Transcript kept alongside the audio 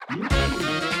Hi,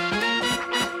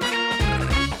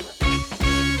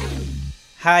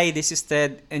 this is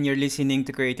Ted, and you're listening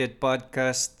to CreaTedd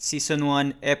Podcast Season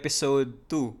 1, Episode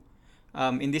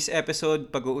 2. In this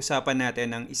episode, pag-uusapan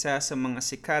natin ang isa sa mga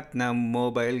sikat na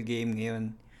mobile game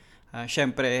ngayon.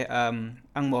 Siyempre,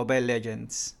 ang Mobile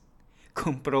Legends.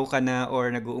 Kung pro ka na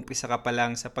or nag-uumpisa ka pa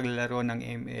lang sa paglalaro ng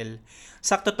ML.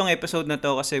 Sakto tong episode na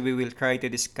to kasi we will try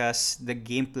to discuss the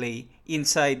gameplay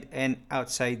inside and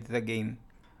outside the game.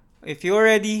 If you're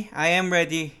ready, I am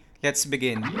ready. Let's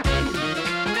begin.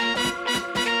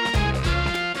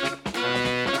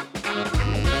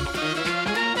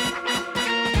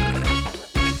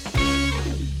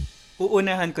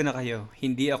 Uunahan ko na kayo.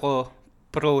 Hindi ako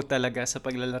pro talaga sa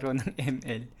paglalaro ng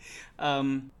ML.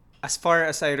 As far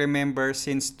as I remember,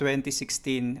 since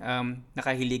 2016,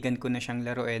 nakahiligan ko na siyang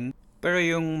laruin. Pero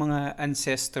yung mga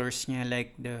ancestors niya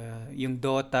like yung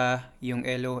Dota, yung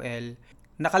LOL,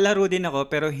 nakalaro din ako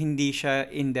pero hindi siya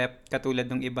in-depth katulad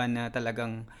ng iba na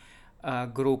talagang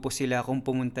grupo sila kung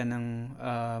pumunta ng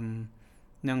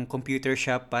computer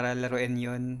shop para laruin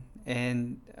yon.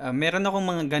 And meron akong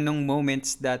mga ganong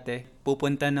moments dati.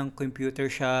 Pupunta ng computer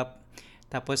shop,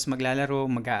 tapos maglalaro,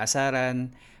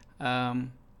 mag-aasaran.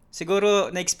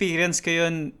 Siguro na-experience ko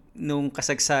yun nung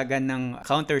kasagsagan ng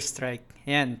Counter-Strike.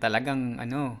 Yan, talagang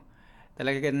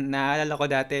naalala ko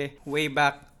dati, way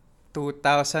back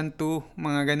 2002,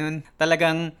 mga ganun.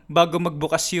 Talagang bago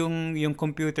magbukas yung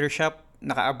computer shop,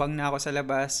 nakaabang na ako sa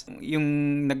labas. Yung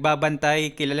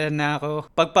nagbabantay, kilala na ako.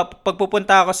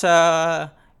 Pagpupunta ako sa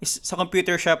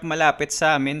computer shop malapit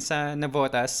sa amin sa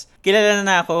Navotas, kilala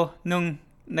na ako nung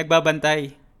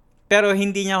nagbabantay. Pero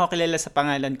hindi niya ako kilala sa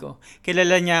pangalan ko.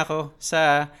 Kilala niya ako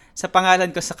sa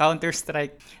pangalan ko sa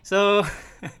Counter-Strike. So,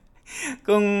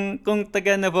 kung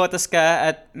taga Navotas ka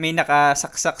at may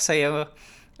nakasaksak sa'yo,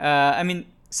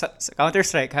 sa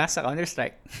Counter-Strike ha? Sa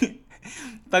Counter-Strike.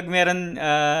 Pag meron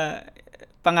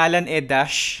pangalan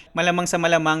Dash, malamang sa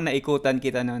malamang na ikutan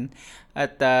kita nun.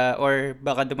 At or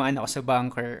baka dumaan ako sa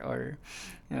bunker or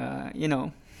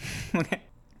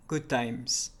good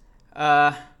times.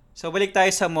 So balik tayo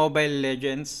sa Mobile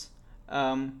Legends.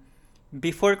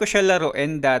 Before ko siya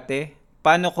laruin dati,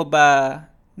 paano ko ba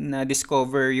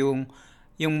na-discover yung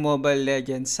Mobile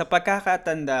Legends? Sa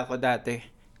pagkakatanda ko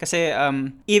dati, kasi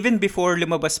even before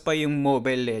lumabas pa yung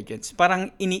Mobile Legends, parang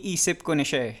iniisip ko na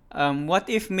siya eh.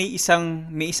 What if may isang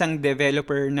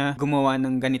developer na gumawa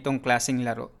ng ganitong klaseng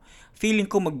laro? Feeling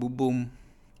ko magbo-boom.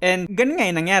 And ganun nga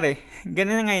yung nangyari.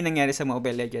 Ganun nga yung nangyari sa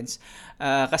Mobile Legends.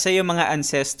 Kasi yung mga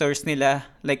ancestors nila,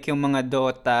 like yung mga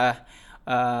Dota,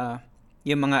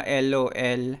 yung mga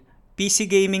LOL, PC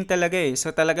gaming talaga eh. So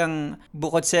talagang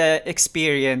bukod sa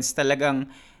experience, talagang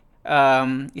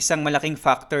isang malaking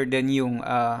factor din yung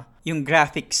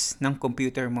graphics ng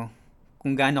computer mo.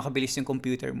 Kung gaano kabilis yung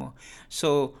computer mo.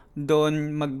 So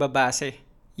doon magbabase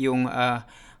yung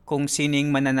kung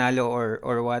sining mananalo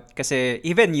or what. Kasi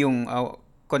even yung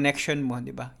connection mo,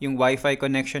 di ba? Yung Wi-Fi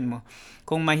connection mo.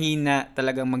 Kung mahina,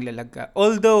 talagang maglalag ka.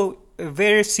 Although,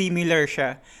 very similar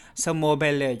siya sa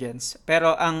Mobile Legends.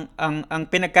 Pero ang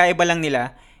pinagkaiba lang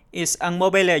nila is ang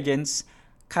Mobile Legends,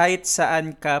 kahit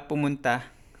saan ka pumunta,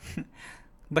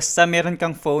 basta meron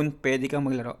kang phone, pwede kang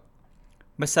maglaro.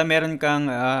 Basta meron kang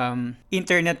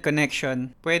internet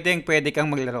connection, pwede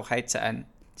kang maglaro kahit saan.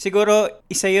 Siguro,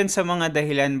 isa yun sa mga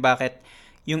dahilan bakit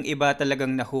yung iba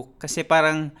talagang nahook. Kasi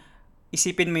parang,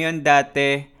 isipin mo yun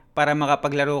dati para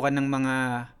makapaglaro ka ng mga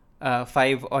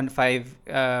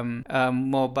 5-on-5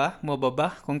 MOBA ba?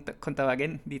 Kung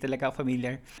tawagin, di talaga ako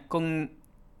familiar. Kung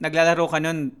naglalaro ka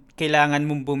nun, kailangan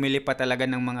mong bumili pa talaga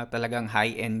ng mga talagang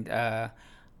high-end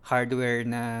hardware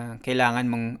na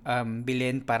kailangan mong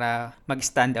bilhin para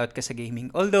mag-stand out ka sa gaming.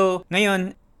 Although,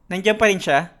 ngayon, nandiyan pa rin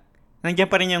siya.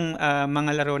 Nandiyan pa rin yung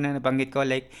mga laro na nabanggit ko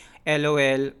like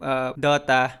LOL,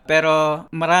 Dota. Pero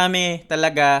marami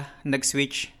talaga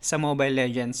nag-switch sa Mobile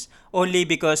Legends. Only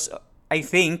because I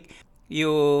think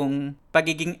yung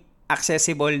pagiging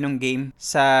accessible ng game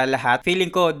sa lahat, feeling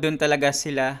ko dun talaga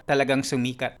sila talagang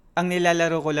sumikat. Ang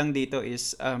nilalaro ko lang dito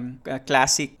is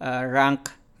classic, rank,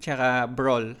 tsaka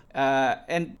brawl.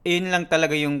 And yun lang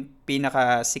talaga yung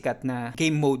pinakasikat na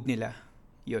game mode nila.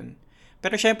 Yun.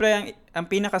 Pero syempre, ang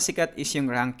pinakasikat is yung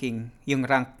ranking, yung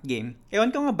ranked game. Ewan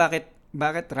ko nga bakit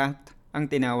ranked ang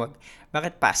tinawag.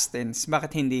 Bakit past tense?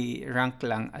 Bakit hindi rank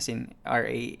lang as in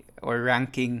RA or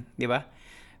ranking, di ba?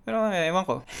 Pero ewan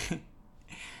ko.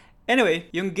 Anyway,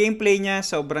 yung gameplay niya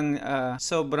sobrang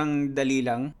dali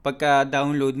lang.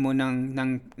 Pagka-download mo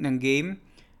ng game,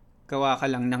 gawa ka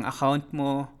lang ng account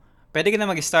mo, pwede ka na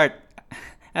mag-start.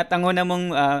 At ang una mong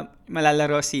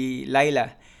malalaro si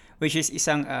Layla, which is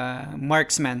isang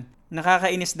marksman.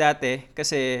 nakakainis dati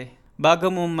kasi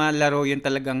bago mo malaro yung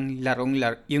talagang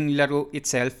yung laro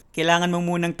itself, kailangan mo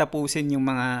munang tapusin yung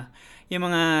mga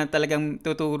talagang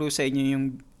tuturo sa inyo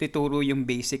yung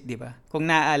basic, di ba? Kung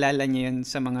naaalala niyo yun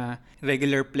sa mga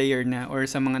regular player na or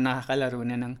sa mga nakakalaro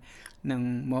na ng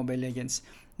Mobile Legends.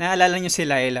 Naalala niyo si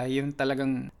Layla, yung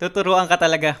talagang tuturuan ka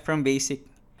talaga from basic.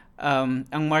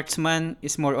 Ang marksman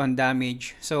is more on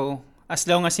damage. So, as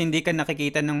long as hindi ka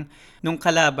nakikita nung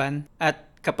kalaban at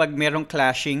kapag merong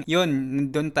clashing, yun,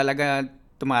 doon talaga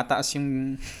tumataas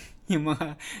yung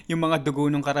mga dugo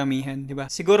ng karamihan, di ba?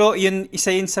 Siguro yun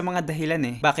isa yun sa mga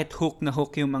dahilan bakit hook na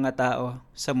hook yung mga tao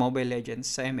sa Mobile Legends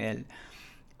sa ML.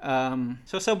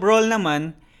 So sa brawl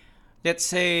naman, let's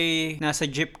say nasa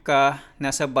jeep ka,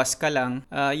 nasa bus ka lang,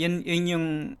 yun yung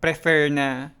prefer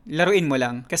na laruin mo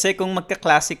lang. Kasi kung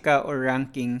magka-classic ka or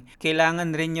ranking,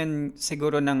 kailangan rin yun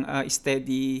siguro ng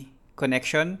steady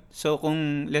connection. So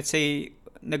kung let's say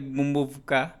nag-move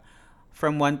ka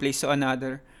from one place to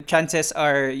another, chances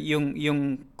are yung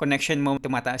connection mo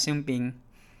tumataas yung ping.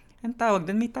 Ang tawag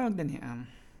doon, may tawag doon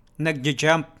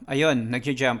nagja-jump. Ayun,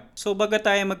 nagja-jump. So baga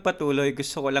tayo magpatuloy,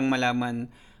 gusto ko lang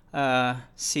malaman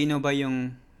sino ba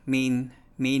yung main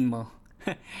mo.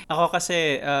 Ako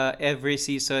kasi every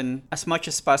season, as much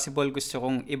as possible, gusto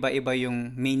kong iba-iba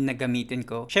yung main na gamitin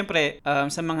ko. Siyempre,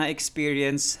 sa mga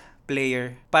experienced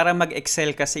player, para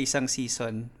mag-excel ka sa isang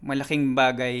season, malaking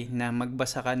bagay na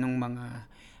magbasa ka um,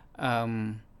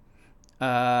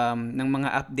 ng mga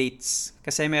updates.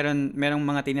 Kasi merong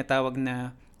mga tinatawag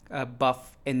na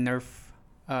buff and nerf.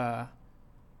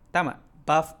 Tama,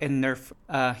 buff and nerf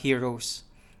heroes.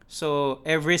 So,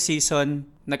 every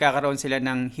season, nagkakaroon sila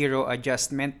ng hero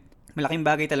adjustment. Malaking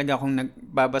bagay talaga kung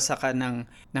nagbabasa ka ng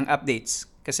updates.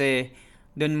 Kasi,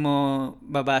 doon mo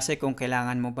babase kung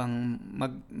kailangan mo bang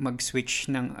mag-switch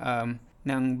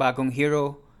ng bagong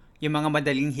hero. Yung mga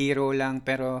madaling hero lang,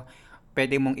 pero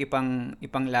pwede mong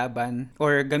ipanglaban.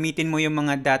 Or gamitin mo yung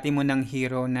mga dati mo ng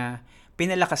hero na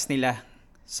pinalakas nila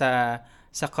sa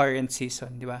current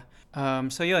season, di ba?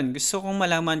 So, yun. Gusto kong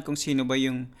malaman kung sino ba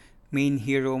yung main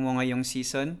hero mo ngayong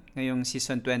season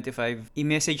 25.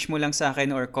 I-message mo lang sa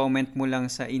akin or comment mo lang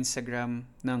sa Instagram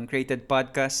ng CreaTedd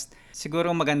Podcast.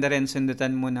 Siguro maganda rin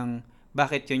sundutan mo ng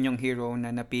bakit yun yung hero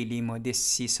na napili mo this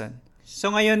season.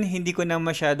 So ngayon, hindi ko na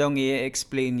masyadong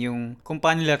i-explain yung kung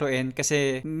paano laruin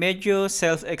kasi medyo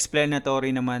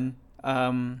self-explanatory naman.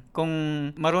 Kung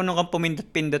marunong kang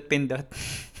pumindot-pindot-pindot,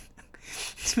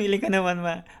 feeling ka naman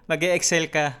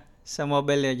mag-e-excel ka sa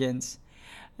Mobile Legends.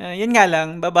 Yun nga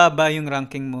lang, bababa yung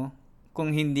ranking mo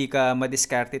kung hindi ka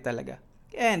madiskarte talaga.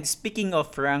 And speaking of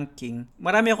ranking,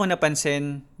 marami akong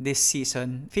napansin this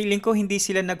season. Feeling ko hindi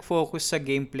sila nag-focus sa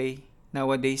gameplay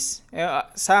nowadays.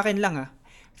 Sa akin lang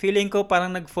Feeling ko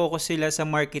parang nag-focus sila sa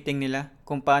marketing nila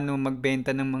kung paano magbenta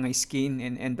ng mga skin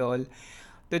and all.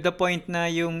 To the point na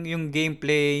yung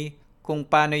gameplay, kung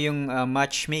paano yung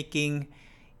matchmaking,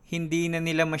 hindi na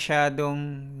nila masyadong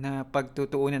na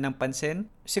pagtutuunan ng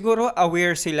pansin. Siguro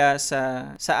aware sila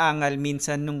sa angal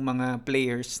minsan ng mga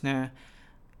players na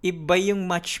iba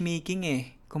yung matchmaking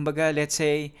Kumbaga, let's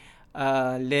say,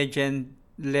 Legend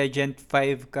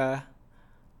 5 ka,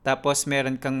 tapos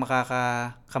meron kang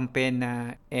makakakampen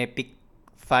na Epic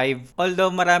 5.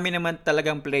 Although marami naman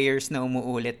talagang players na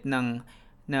umuulit ng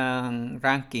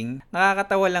ranking.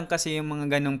 Nakakatawa lang kasi yung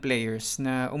mga ganong players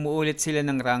na umuulit sila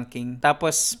ng ranking.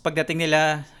 Tapos pagdating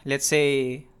nila, let's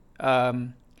say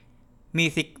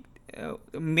Mythic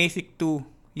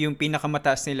 2 yung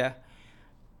pinakamataas nila.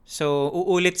 So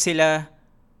uulit sila,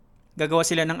 gagawa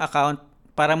sila ng account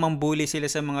para mambuli sila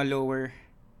sa mga lower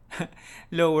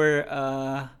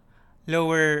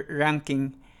lower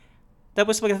ranking.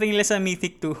 Tapos pagdating nila sa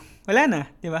Mythic 2, wala na,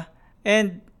 di ba?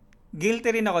 And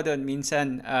guilty rin ako doon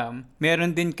minsan.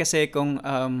 Meron din kasi kung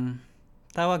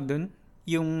tawag doon,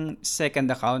 yung second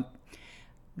account.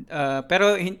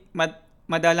 Pero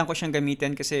madalang ko siyang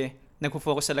gamitin kasi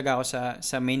nagfo-focus talaga ako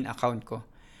sa main account ko.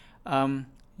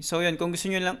 So yun, kung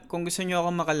gusto niyo ako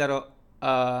makalaro,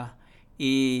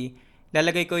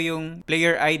 ilalagay ko yung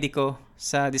player ID ko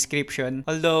sa description.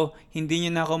 Although, hindi nyo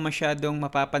na ako masyadong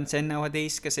mapapansin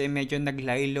nowadays kasi medyo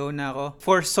naglaylo na ako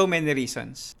for so many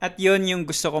reasons. At yun yung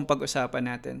gusto kong pag-usapan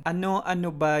natin. Ano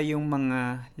ba yung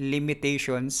mga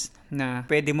limitations na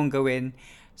pwede mong gawin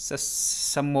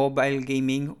sa mobile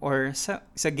gaming or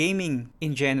sa gaming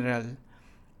in general?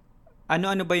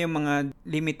 Ano ba yung mga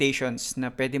limitations na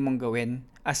pwede mong gawin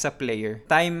as a player?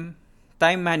 Time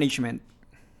management.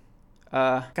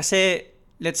 Kasi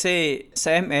let's say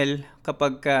sa ML,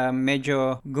 kapag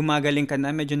medyo gumagaling ka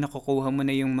na, medyo nakukuha mo na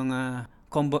yung mga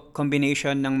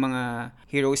combination ng mga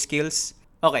hero skills.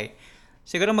 Okay,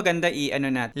 siguro maganda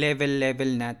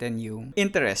level natin yung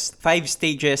interest. 5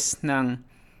 stages ng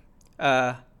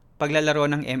paglalaro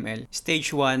ng ML.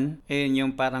 Stage 1, ayun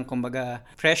yung parang kumbaga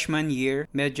freshman year,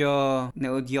 medyo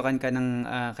naudyukan ka ng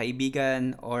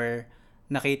kaibigan or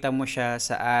nakita mo siya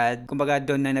sa ad. Kumbaga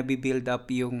doon na nabibuild up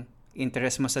yung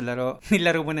interest mo sa laro.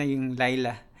 Nilaro mo na yung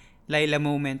Layla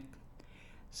moment.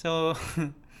 So,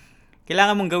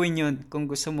 kailangan mong gawin yun kung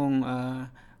gusto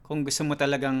mo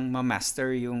talagang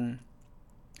ma-master yung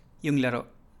laro.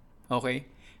 Okay?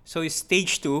 So,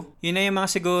 stage 2, yun na yung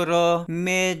mga siguro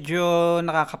medyo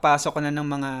nakakapasok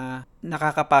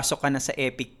ka na sa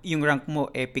epic. Yung rank mo,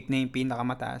 epic na yung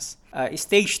pinakamataas.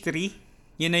 Stage 3,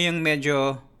 yun na yung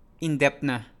medyo in-depth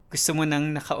na. Gusto mo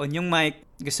nang naka-on yung mic,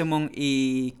 gusto mong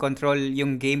i-control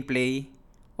yung gameplay,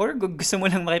 or gusto mo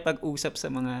lang makipag-usap sa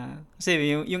mga...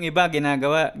 Kasi yung iba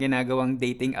ginagawang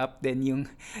dating app din yung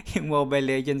Mobile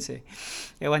Legends eh.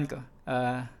 Ewan ko.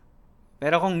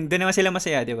 Pero kung doon naman sila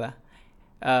masaya, di ba?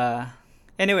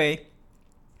 Anyway,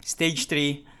 stage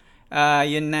 3,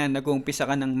 yun na, nag-uumpisa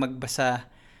ka ng magbasa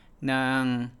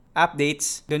ng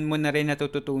updates. Doon mo na rin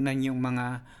natututunan yung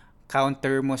mga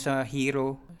counter mo sa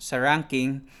hero, sa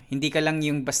ranking. Hindi ka lang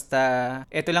yung basta,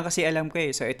 ito lang kasi alam ko eh,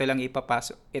 so ito lang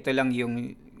ipapasok. Ito lang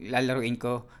yung lalaruin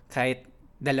ko. Kahit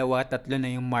 2-3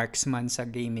 na yung marksman sa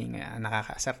gaming,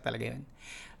 nakakaasar talaga yun.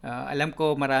 Alam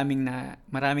ko maraming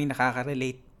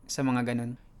nakaka-relate sa mga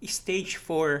ganun. Stage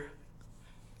 4,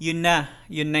 yun na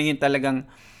yung talagang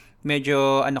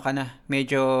medyo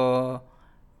medyo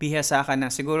bihasa ka na.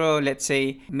 Siguro let's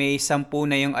say may 10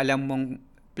 na yung alam mong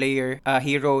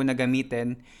hero na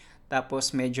gamitin,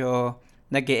 tapos medyo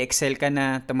nag-excel ka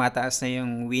na, tumataas na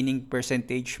yung winning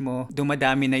percentage mo,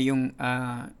 dumadami na yung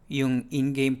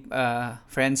in-game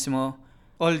friends mo.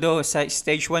 Although sa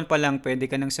stage 1 pa lang pwede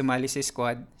ka nang sumali sa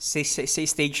squad, sa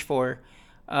stage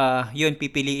 4 yun,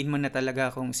 pipiliin mo na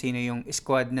talaga kung sino yung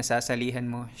squad na sasalihan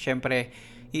mo. Syempre,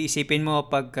 iisipin mo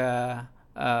pag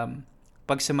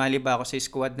sumali ba ako sa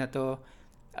squad na to,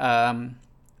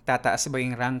 tataas ba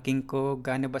yung ranking ko,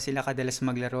 gaano ba sila kadalas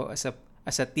maglaro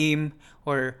as a team,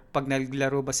 or pag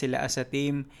naglaro ba sila as a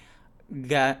team,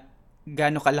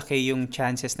 gaano kalaki yung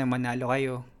chances na manalo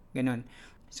kayo. Ganun.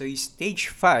 So, yung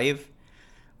stage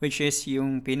 5, which is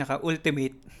yung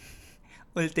pinaka-ultimate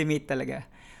talaga,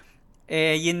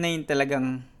 yun na yung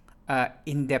talagang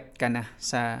in-depth ka na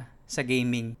sa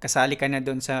gaming. Kasali ka na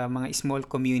doon sa mga small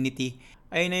community.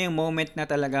 Ayun na yung moment na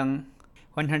talagang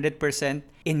 100%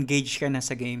 engaged ka na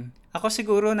sa game. Ako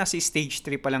siguro nasa stage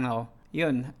 3 pa lang ako.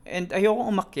 Yun. And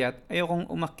ayokong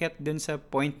umakyat doon sa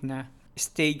point na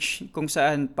stage kung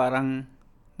saan parang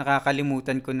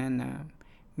nakakalimutan ko na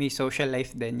may social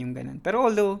life din, yung ganun. Pero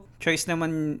although choice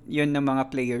naman 'yun ng mga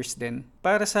players din.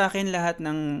 Para sa akin lahat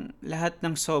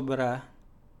ng sobra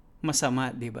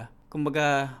masama, 'di ba?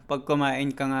 Kumbaga, pag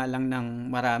kumain ka nga lang ng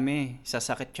marami,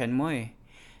 sasakit tiyan mo eh.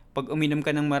 Pag uminom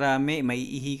ka ng marami,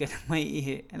 maiihi ka ng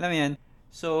maiihi. Alam mo 'yan?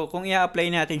 So, kung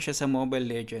i-apply natin siya sa Mobile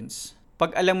Legends,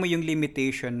 pag alam mo yung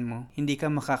limitation mo, hindi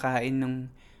ka makakain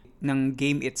ng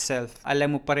game itself.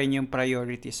 Alam mo pa rin yung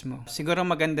priorities mo. Siguro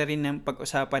maganda rin ng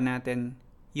pag-usapan natin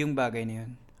yung bagay na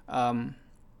yun.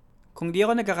 Kung di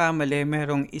ako nagkakamali,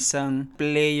 merong isang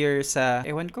player sa,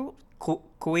 ewan ko,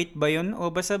 Kuwait ba yun? O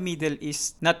ba sa Middle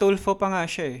East? Natulfo pa nga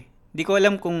siya eh. Di ko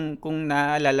alam kung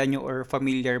naaalala nyo or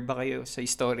familiar ba kayo sa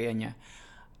istorya niya.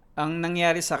 Ang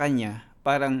nangyari sa kanya,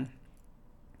 parang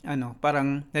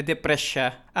na-depress siya.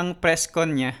 Ang press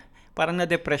con niya, parang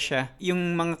na-depress siya.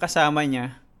 Yung mga kasama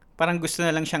niya, parang gusto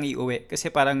na lang siyang iuwi. Kasi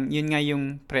parang yun nga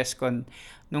yung press con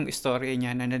nung story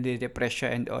niya na nade-depress siya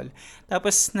and all.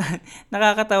 Tapos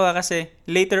nakakatawa kasi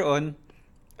later on,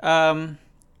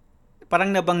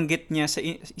 parang nabanggit niya sa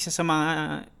isa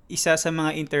sa mga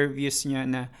interviews niya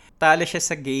na talo siya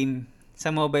sa game sa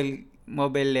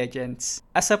Mobile Legends.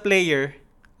 As a player,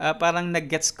 parang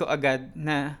nag-gets ko agad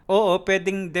na oo,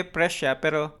 pwedeng depress siya,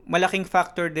 pero malaking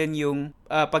factor din yung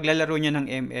paglalaro niya ng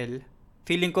ML.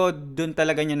 Feeling ko doon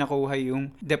talaga niya nakuha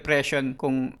yung depression,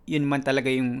 kung yun man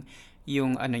talaga yung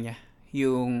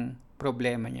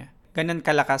problema niya. Ganun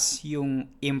kalakas yung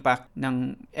impact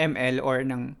ng ML or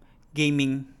ng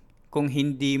gaming kung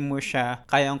hindi mo siya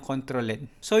kayang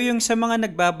kontrolin. So yung sa mga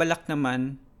nagbabalak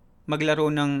naman maglaro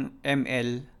ng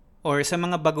ML or sa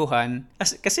mga baguhan,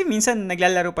 kasi minsan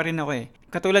naglalaro pa rin ako eh.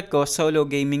 Katulad ko, solo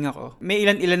gaming ako. May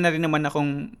ilan-ilan na rin naman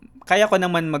kaya ko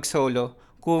naman mag-solo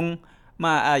kung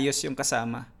maayos yung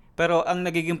kasama. Pero ang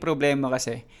nagiging problema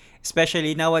kasi,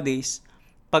 especially nowadays,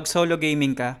 pag solo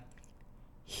gaming ka,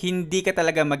 hindi ka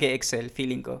talaga mag-e-excel,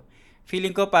 feeling ko.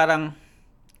 Feeling ko parang,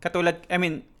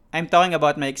 I'm talking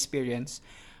about my experience.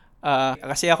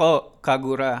 Kasi ako,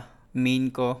 Kagura,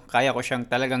 main ko, kaya ko siyang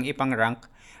talagang ipang rank.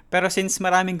 Pero since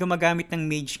maraming gumagamit ng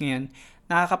mage ngayon,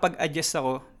 nakakapag-adjust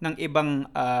ako ng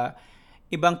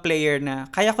ibang player na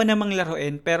kaya ko namang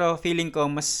laruin pero feeling ko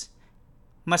mas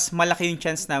malaki yung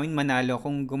chance namin manalo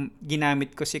kung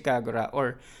ginamit ko si Kagura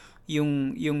or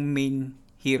yung main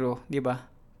hero, 'di ba?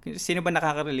 Sino ba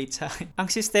nakaka-relate sa akin? Ang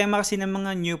sistema kasi ng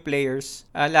mga new players,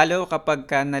 lalo kapag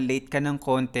ka na-late ka ng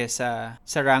konti sa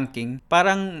ranking,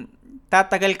 parang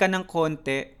tatagal ka ng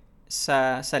konti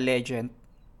sa legend.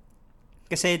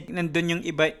 Kasi nandun yung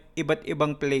iba't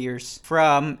ibang players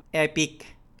from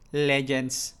Epic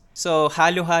Legends. So,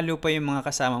 halo-halo pa yung mga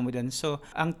kasama mo dun. So,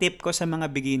 ang tip ko sa mga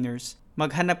beginners,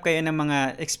 maghanap kayo ng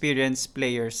mga experienced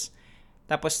players.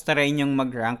 Tapos, try nyong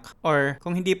mag-rank. Or,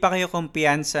 kung hindi pa kayo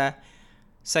kumpiyansa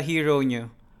sa hero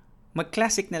nyo,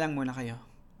 mag-classic na lang muna kayo.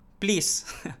 Please.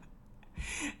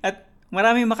 At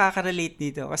maraming makaka-relate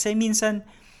dito. Kasi minsan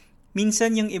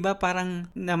yung iba parang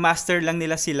na-master lang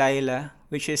nila si Layla,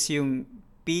 which is yung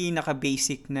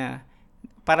pinaka-basic na,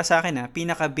 para sa akin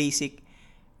pinaka-basic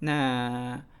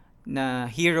na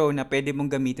hero na pwede mong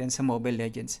gamitin sa Mobile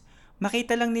Legends.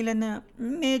 Makita lang nila na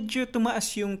medyo tumaas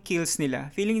yung kills nila.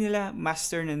 Feeling nila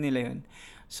master na nila yun.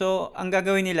 So, ang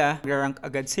gagawin nila, rank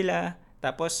agad sila.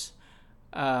 Tapos,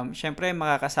 syempre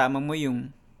makakasama mo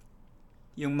yung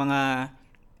mga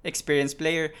experienced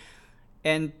player.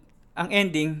 And ang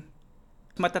ending,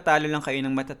 matatalo lang kayo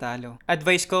ng matatalo.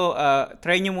 Advice ko,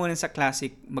 try nyo muna sa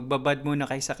Classic. Magbabad muna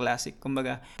kayo sa Classic.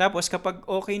 Kumbaga. Tapos kapag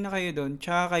okay na kayo doon,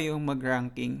 tsaka kayo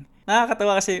mag-ranking.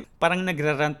 Nakakatawa kasi parang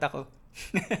nagrarant ako.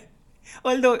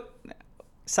 Although,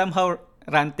 somehow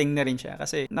ranting na rin siya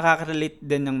kasi nakaka-relate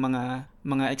din ng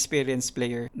mga experienced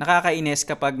player. Nakakainis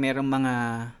kapag merong mga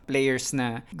players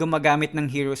na gumagamit ng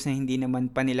heroes na hindi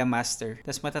naman pa nila master.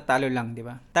 Tapos matatalo lang, di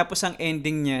ba? Tapos ang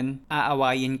ending niyan,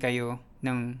 aawayin kayo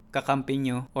ng kakampi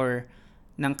nyo or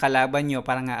ng kalaban nyo,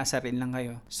 parang aasarin lang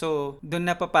kayo. So, doon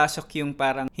na papasok yung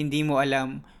parang hindi mo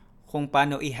alam kung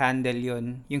paano i-handle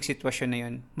yung sitwasyon na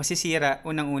yun.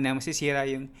 Unang-una, masisira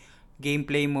yung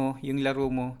gameplay mo, yung laro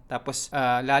mo. Tapos,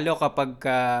 lalo kapag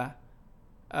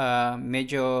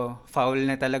medyo foul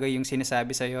na talaga yung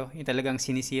sinasabi sa'yo, yung talagang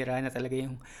sinisira na talaga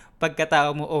yung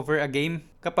pagkatao mo over a game.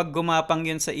 Kapag gumapang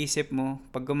yun sa isip mo,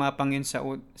 pag gumapang yun sa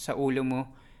ulo mo,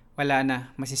 wala na,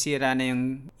 masisira na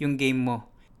yung game mo.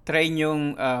 Try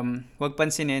nyong wag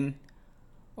pansinin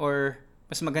or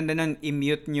mas maganda nun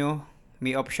i-mute nyo.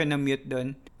 May option na mute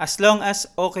doon. As long as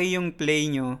okay yung play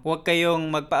nyo, huwag kayong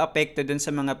magpa-apekto doon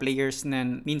sa mga players na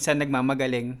minsan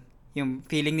nagmamagaling. Yung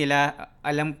feeling nila,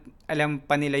 alam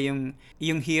pa nila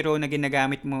yung hero na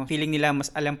ginagamit mo. Feeling nila,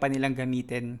 mas alam pa nilang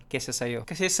gamitin kesa sa'yo.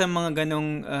 Kasi sa mga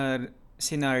ganong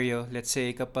scenario, let's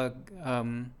say kapag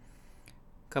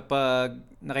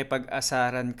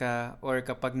nakipag-asaran ka or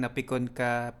kapag napikon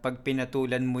ka, pag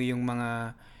pinatulan mo yung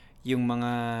mga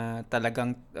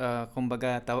talagang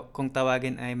kumbaga kung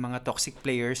tawagin ay mga toxic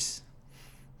players,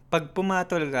 pag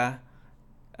pumatol ka,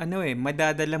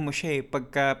 madadala mo siya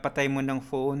pagka patay mo ng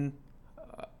phone.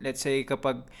 Let's say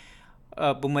kapag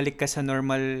bumalik ka sa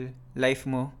normal life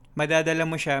mo, madadala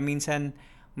mo siya. Minsan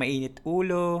mainit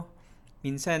ulo,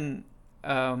 minsan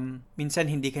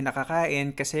hindi ka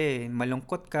nakakain kasi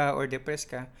malungkot ka or depressed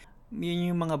ka.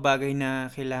 Yun yung mga bagay na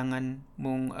kailangan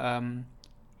mong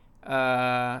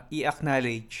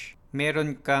i-acknowledge.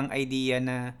 Meron kang idea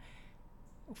na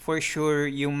for sure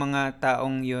yung mga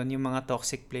taong yun, yung mga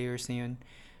toxic players na yun,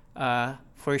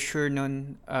 for sure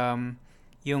nun,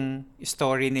 yung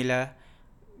story nila,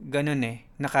 ganun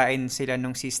nakain sila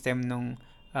nung system nung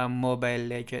Mobile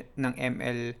Legend, ng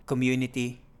ML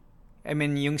community. I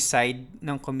mean, yung side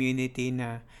ng community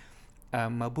na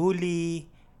mabully,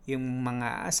 yung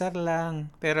mga asar lang.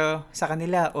 Pero sa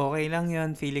kanila, okay lang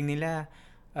yun. Feeling nila,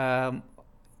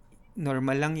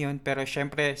 normal lang yun. Pero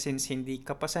syempre, since hindi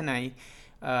ka pa sanay,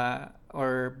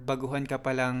 or baguhan ka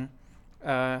pa lang,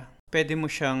 pwede mo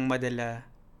siyang madala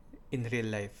in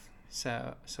real life.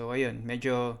 So ayun,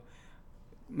 medyo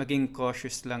maging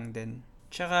cautious lang din.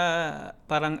 Tsaka,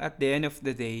 parang at the end of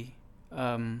the day,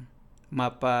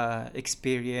 mapa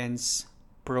experience,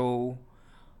 pro,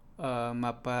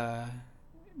 mapa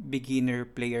beginner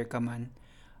player ka man,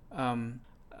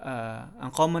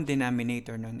 ang common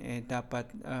denominator nun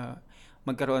dapat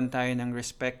magkaroon tayo ng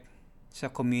respect sa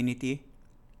community.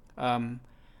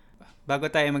 Bago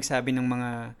tayo magsabi ng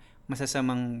mga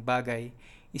masasamang bagay,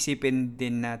 isipin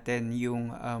din natin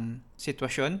yung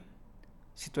sitwasyon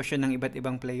ng iba't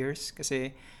ibang players.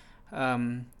 Kasi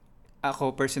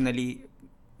ako personally,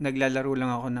 naglalaro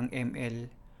lang ako ng ML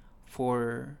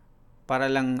para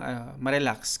lang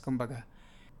ma-relax, kumbaga.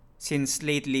 Since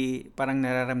lately, parang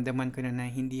nararamdaman ko na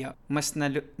hindi mas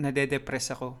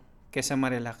nade-depress ako kesa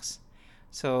ma-relax.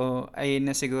 So, ayun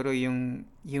na siguro yung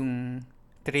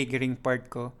triggering part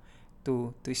ko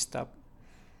to stop.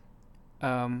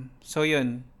 So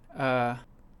yun,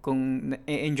 kung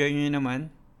na-enjoy nyo naman,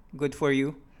 good for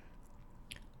you.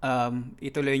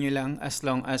 Ituloy nyo lang as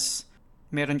long as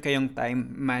meron kayong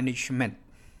time management.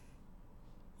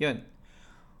 Yun.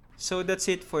 So that's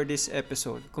it for this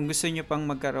episode. Kung gusto nyo pang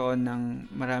magkaroon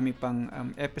ng marami pang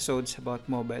episodes about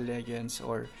Mobile Legends,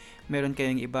 or meron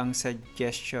kayong ibang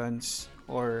suggestions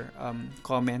or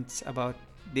comments about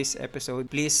this episode,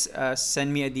 please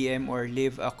send me a DM or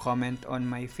leave a comment on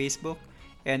my Facebook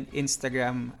and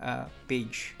Instagram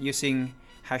page using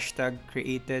hashtag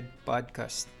CreaTedd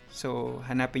Podcast. So,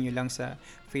 hanapin nyo lang sa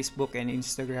Facebook and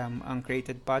Instagram ang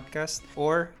CreaTedd Podcast,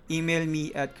 or email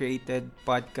me at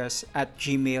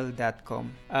createdpodcast@gmail.com.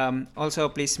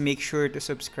 Also, please make sure to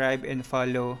subscribe and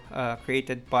follow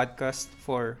CreaTedd Podcast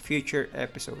for future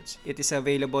episodes. It is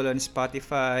available on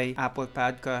Spotify, Apple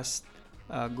Podcast,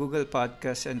 Google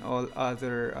Podcasts, and all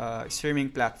other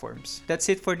streaming platforms. That's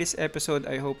it for this episode.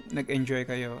 I hope nag-enjoy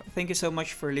kayo. Thank you so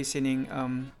much for listening.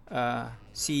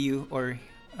 See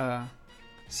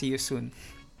you soon.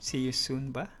 See you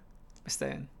soon ba? Basta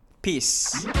yun.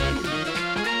 Peace!